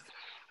 you know,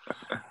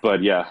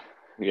 but yeah.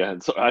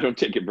 And so I don't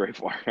take it very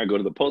far. I go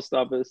to the post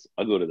office,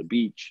 I go to the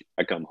beach,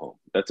 I come home.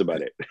 That's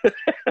about it.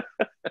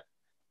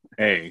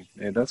 Hey,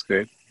 that's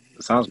good.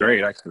 It sounds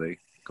great, actually.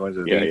 Going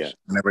to the beach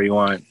whenever you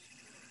want.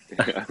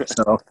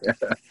 So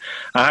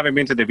I haven't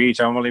been to the beach.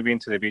 I've only been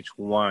to the beach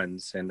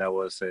once, and that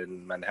was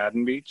in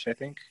Manhattan Beach, I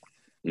think.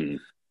 And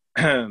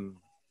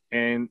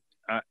you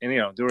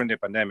know, during the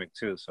pandemic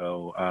too.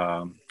 So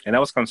and I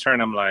was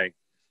concerned. I'm like,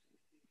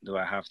 do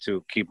I have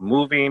to keep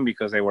moving?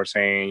 Because they were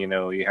saying, you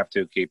know, you have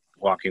to keep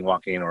walking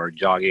or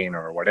jogging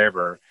or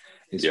whatever.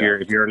 If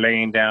you're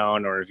laying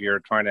down, or if you're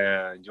trying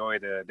to enjoy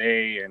the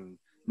day, and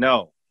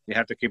no, you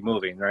have to keep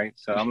moving, right?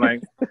 So I'm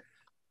like,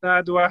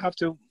 do I have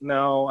to?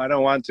 No, I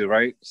don't want to,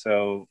 right?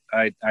 So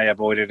I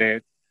avoided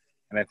it,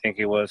 and I think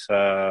it was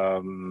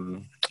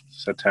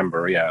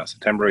September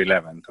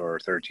 11th or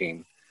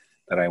 13th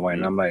that I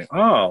went. I'm like,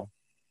 oh,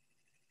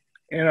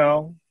 you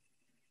know,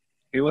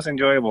 it was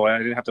enjoyable. I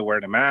didn't have to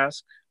wear the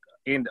mask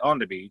on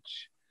the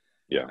beach.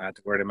 Yeah, I had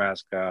to wear the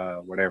mask,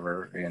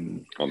 whatever,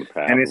 and on the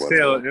path. And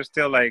there's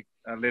still like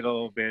a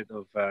little bit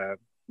of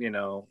you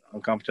know,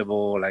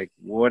 uncomfortable. Like,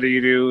 what do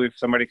you do if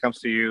somebody comes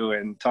to you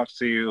and talks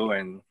to you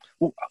and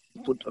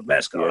put the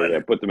mask on? Yeah,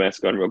 put the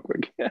mask on real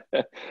quick.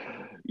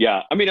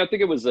 Yeah, I mean, I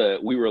think it was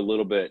we were a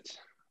little bit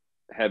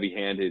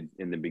heavy-handed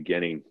in the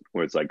beginning,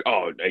 where it's like,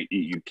 oh,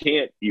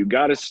 you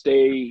got to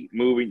stay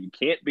moving. You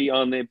can't be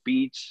on the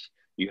beach.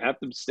 You have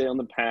to stay on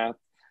the path.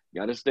 You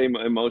got to stay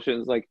in motion.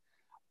 It's like,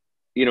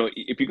 you know,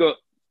 if you go,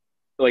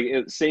 like,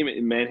 same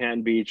in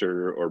Manhattan Beach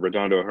or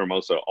Redondo,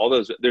 Hermosa, all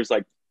those, there's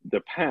like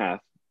the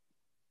path,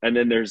 and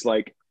then there's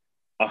like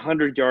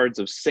 100 yards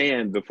of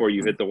sand before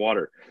you hit the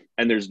water,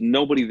 and there's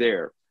nobody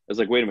there. It's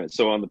like, wait a minute.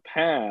 So on the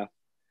path,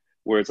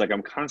 where it's like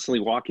I'm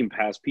constantly walking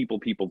past people,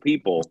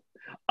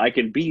 I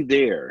can be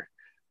there,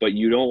 but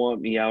you don't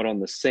want me out on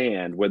the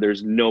sand where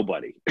there's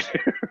nobody.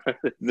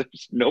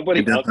 There's nobody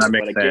out there,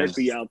 but I can't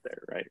be out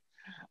there, right?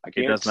 I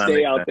can't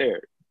stay out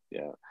there.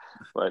 Yeah.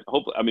 But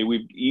hopefully, I mean,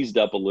 we've eased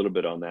up a little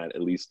bit on that,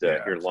 at least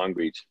here in Long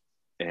Beach.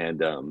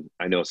 And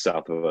I know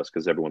south of us,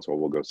 because every once in a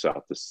while we'll go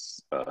south to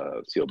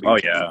Seal Beach. Oh,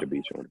 yeah. The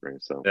beach or whatever.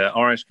 So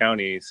Orange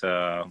County is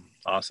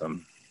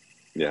awesome.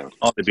 Yeah.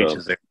 All the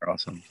beaches there are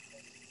awesome.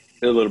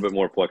 They're a little bit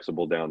more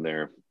flexible down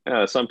there.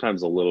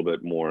 sometimes a little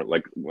bit more.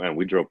 Like when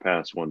we drove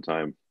past one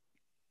time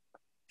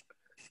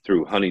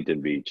through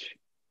Huntington Beach,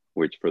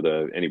 which for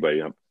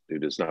anybody who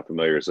is not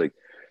familiar, is like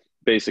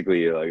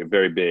basically like a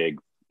very big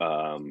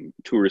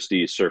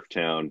touristy surf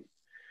town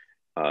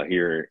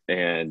here,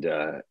 and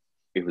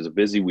it was a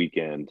busy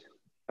weekend,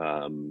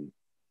 and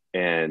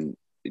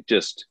it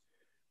just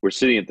we're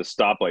sitting at the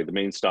stoplight, the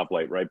main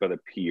stoplight, right by the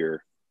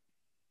pier,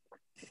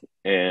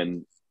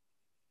 and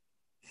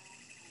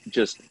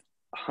just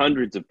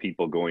hundreds of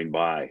people going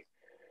by,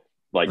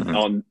 like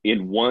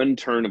in one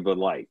turn of the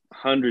light,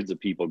 hundreds of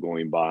people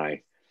going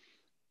by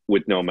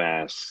with no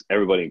masks,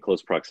 everybody in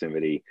close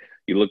proximity.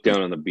 You look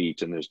down on the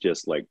beach and there's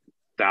just like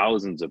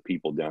thousands of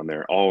people down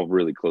there, all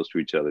really close to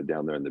each other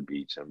down there on the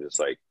beach. I'm just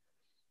like,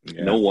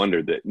 no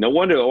wonder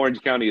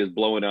Orange County is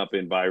blowing up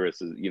in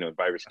viruses,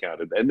 virus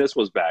count. And this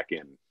was back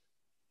in.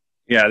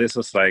 Yeah, this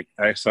was like,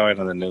 I saw it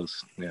on the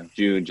news. Yeah.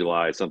 June,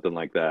 July, something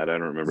like that. I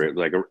don't remember. It was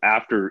like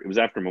it was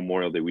after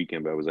Memorial Day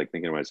weekend, but I was like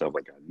thinking to myself,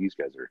 like, God, these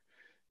guys are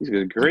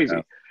crazy.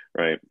 Yeah.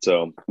 Right.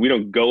 So we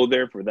don't go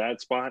there for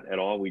that spot at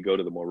all. We go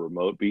to the more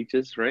remote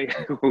beaches, right?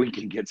 We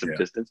can get some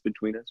distance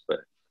between us, but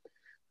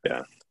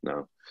yeah,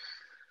 no.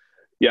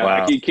 Yeah.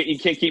 Wow. You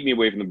can't keep me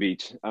away from the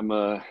beach. I've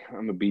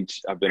been a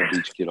beach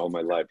kid all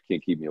my life.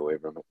 Can't keep me away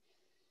from it.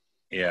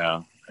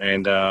 Yeah.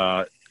 And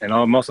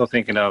I'm also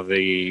thinking of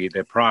the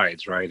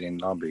prides, right, in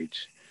Long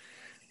Beach.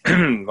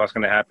 What's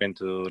going to happen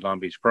to Long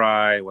Beach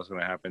Pride? What's going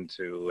to happen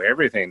to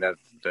everything? That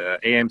the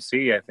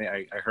AMC, I think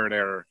I heard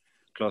they're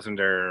closing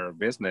their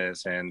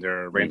business and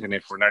they're renting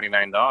it for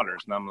 $99.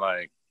 And I'm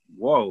like,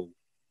 whoa,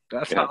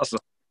 that's awesome.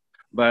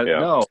 But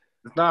no,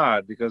 it's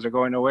not, because they're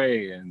going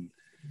away. And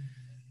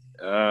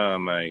oh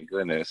my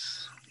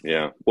goodness.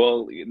 Yeah.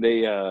 Well,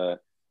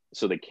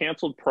 they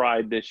canceled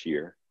Pride this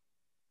year.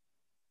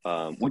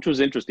 Which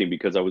was interesting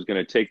because I was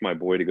going to take my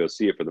boy to go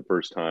see it for the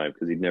first time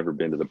because he'd never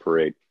been to the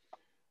parade.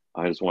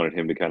 I just wanted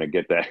him to kind of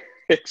get that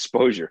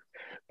exposure.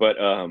 But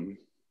I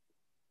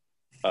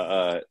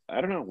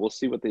don't know. We'll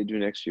see what they do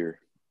next year.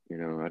 I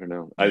don't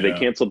know. They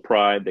canceled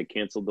Pride. They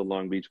canceled the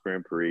Long Beach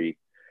Grand Prix.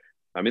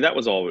 I mean, that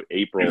was all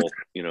April,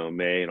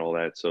 May and all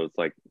that. So it's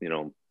like,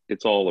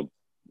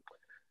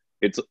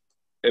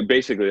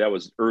 basically that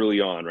was early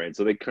on, right?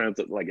 So they kind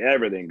of like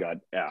everything got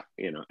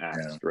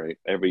axed, right?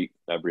 Every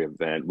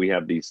event. We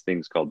have these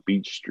things called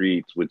beach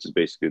streets, which is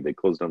basically they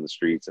close down the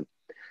streets and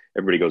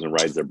everybody goes and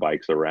rides their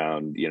bikes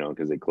around,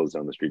 because they close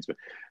down the streets.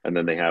 And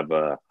then they have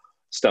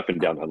stuff in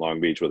downtown Long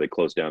Beach where they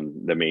close down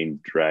the main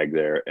drag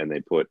there and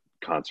they put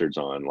concerts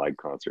on, live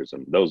concerts,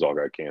 and those all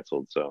got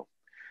canceled. So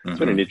it's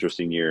been an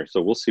interesting year.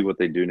 So we'll see what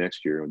they do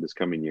next year, this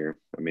coming year.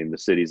 I mean, the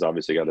city's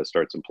obviously got to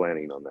start some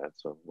planning on that.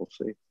 So we'll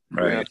see.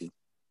 Right.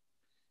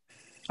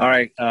 All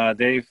right,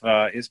 Dave,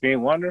 it's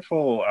been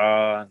wonderful.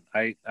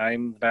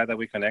 I'm glad that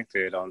we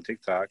connected on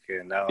TikTok,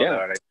 and now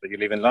that you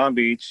live in Long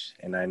Beach,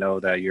 and I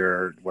know that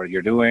what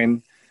you're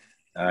doing,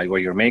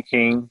 what you're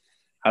making.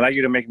 I'd like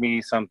you to make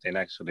me something,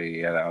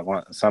 actually,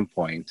 at some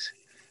point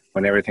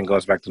when everything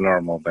goes back to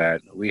normal.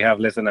 But we have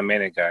less than a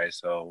minute, guys,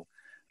 so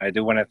I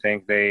do want to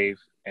thank Dave,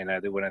 and I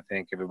do want to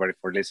thank everybody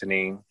for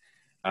listening.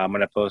 I'm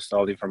going to post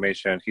all the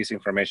information, his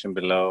information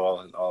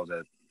below, all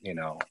the,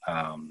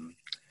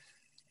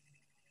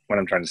 what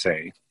I'm trying to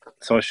say,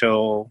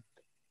 social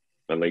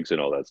and links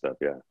and all that stuff.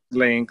 Yeah.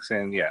 Links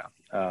and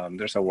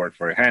there's a word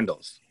for it.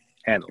 Handles.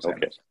 Okay. Handles.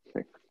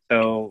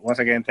 So once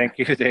again, thank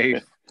you,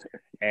 Dave.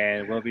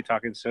 And we'll be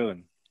talking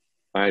soon.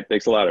 All right.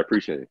 Thanks a lot. I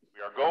appreciate it.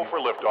 We are go for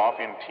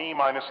liftoff in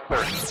T-minus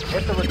 30.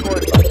 Hit the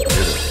record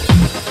button.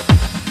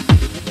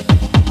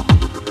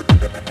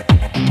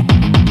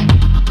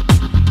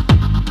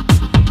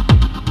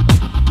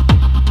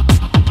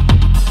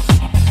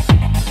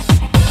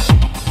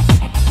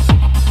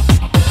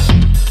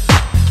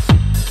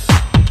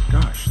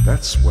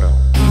 That's swell.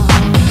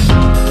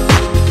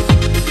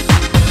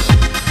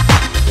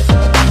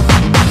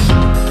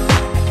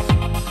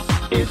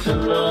 It's a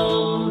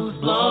Lowe's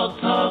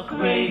Blog Talk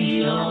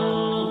Radio.